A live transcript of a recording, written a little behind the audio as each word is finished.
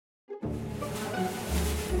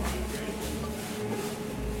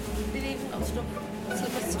They've even got stuff,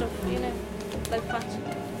 slipper stuff, you know, low fat.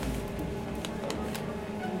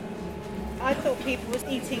 I thought people was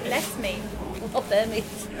eating less meat. Not their meat.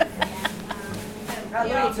 Oh,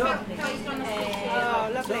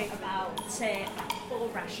 lovely. About 4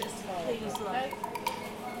 rashers, please, love.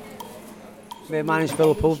 My name's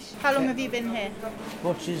Philip Hull. How long have you been here?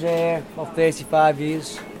 Butchers about 35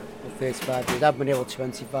 years. About 35 years. I've been here about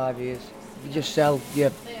 25 years. We just sell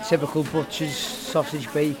your typical butchers,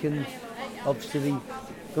 sausage, bacon. Obviously, we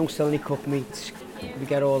don't sell any cooked meats. We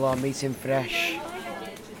get all our meat in fresh.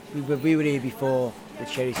 We were here before the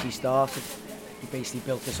Cherry Sea started. He basically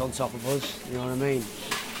built this on top of us, you know what I mean?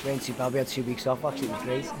 We ain't too bad, we had 2 weeks off actually, it was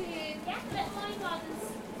great.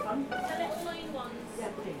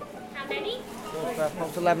 How many?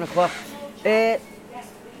 About 11 o'clock. To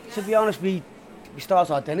be honest, we start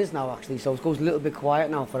our dinners now actually, so it goes a little bit quiet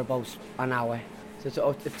now for about an hour.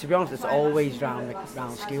 So to be honest, it's always round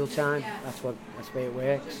school time, that's the way it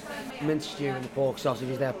works. Mince stew and the pork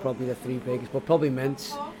sausages, they're probably the 3 biggest, but probably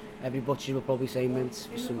mince. Every butcher will probably say mince,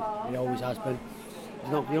 it always has been.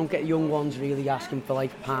 You don't get young ones really asking for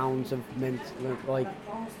like pounds of mince, like,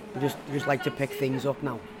 they just like to pick things up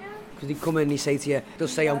now. Because they come in and they say to you, they'll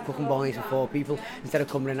say I'm cooking bolognese for 4 people, instead of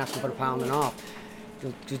coming in asking for £1.50,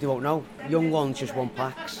 because they won't know. Young ones just want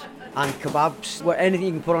packs. And kebabs, anything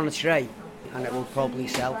you can put on a tray, and it will probably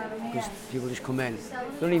sell, because people just come in.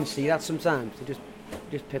 They don't even see that sometimes, they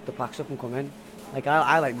just pick the packs up and come in. Like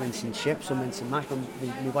I like mince and chips or mince and mash, but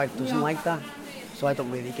my wife doesn't like that. So I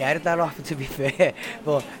don't really get it that often, to be fair.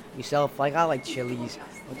 But myself, like I like chilies,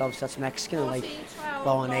 but obviously that's Mexican, and like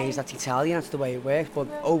bolognese, that's Italian, that's the way it works. But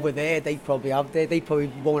over there, they probably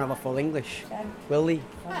won't have a full English, will they? You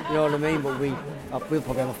know what I mean? But we'll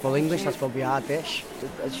probably have a full English, that's probably our dish.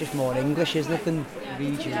 It's just more English, isn't it, than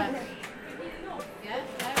regional.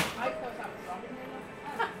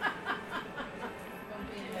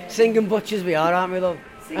 Singing butchers we are, aren't we, love?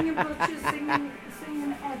 Singing butchers,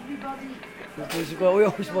 singing everybody. We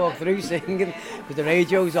always walk through singing because the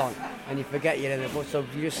radio's on and you forget you're in a butcher, so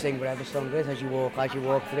you just sing whatever song it is as you walk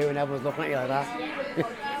through, and everyone's looking at you like that.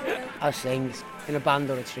 I sing in a band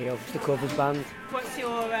or a trio, it's the covers band. What's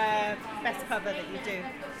your best cover that you do?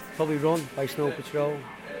 Probably Run by Snow Patrol.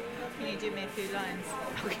 Can you do me a few lines?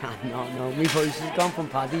 No. My voice has gone from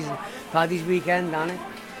Paddy's weekend, hasn't it?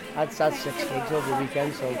 I'd had 6 gigs over the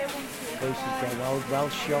weekend, so voice is well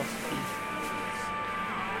shot.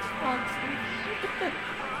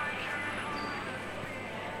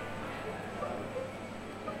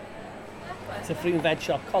 It's a fruit and veg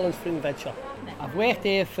shop, Collins Fruit and Veg Shop. I've worked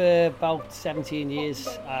here for about 17 years.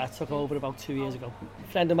 I took over about 2 years ago.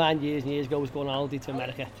 A friend of mine years and years ago was going on holiday to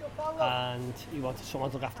America, and he wanted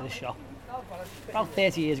someone to look after the shop. About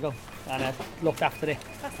 30 years ago, and I looked after it,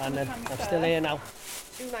 and I'm still here now.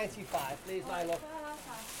 $2.95, please, my love.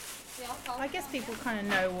 I guess people kind of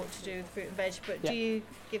know what to do with fruit and veg, but do you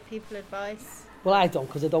give people advice? Well, I don't,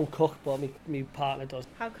 because I don't cook, but my partner does.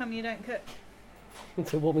 How come you don't cook?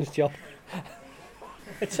 It's a woman's job.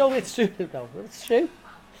 It's true, though. It's true.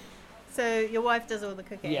 So your wife does all the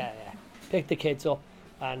cooking? Yeah. Pick the kids up,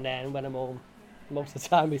 and then when I'm home, most of the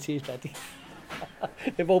time it's tea's ready.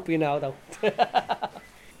 It won't be now, though.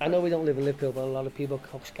 I know we don't live in Liverpool, but a lot of people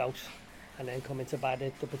cook scouse and then come in to buy the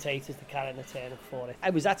potatoes, the carrot and the turnip for it. I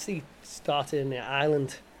was actually started in the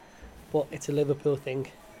island, but it's a Liverpool thing.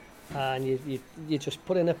 And you just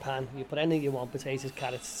put in a pan, you put anything you want, potatoes,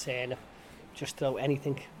 carrots, turnip, just throw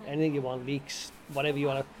anything you want, leeks, whatever you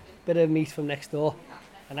want, a bit of meat from next door,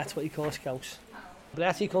 and that's what you call scouse. But I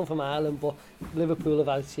actually come from Ireland, but Liverpool have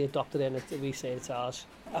actually adopted it, and we say it's ours.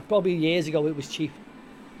 Probably years ago it was cheap,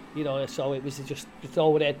 so it was just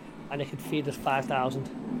throw it in, and it could feed us 5,000.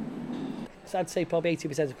 So I'd say probably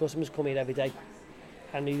 80% of customers come here every day,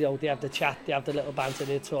 and they have the chat, they have the little banter,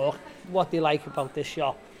 they talk. What they like about this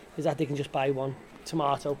shop is that they can just buy 1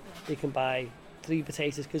 tomato, they can buy 3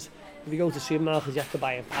 potatoes, because if you go to supermarkets you have to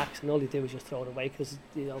buy in packs, and all you do is just throw it away, because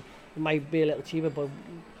it might be a little cheaper, but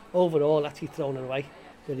overall actually throwing it away.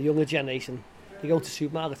 With the younger generation, they go to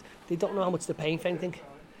supermarkets, they don't know how much they're paying for anything,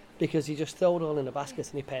 because you just throw it all in a basket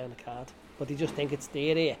and you pay on the card, but they just think it's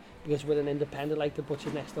there here because we're an independent like the butcher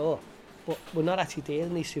next door, but we're not actually there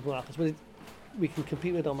in these supermarkets. We can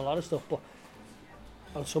compete with them on a lot of stuff, but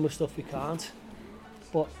on some of the stuff we can't.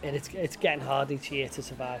 But it's getting hard each year to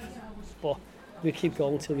survive. But we keep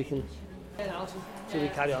going till we can, till we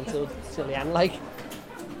carry on till the end. Like,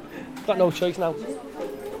 got no choice now. I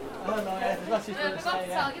don't know. Yeah, that's just going to say.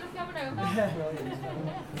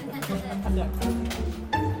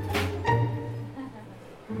 Yeah.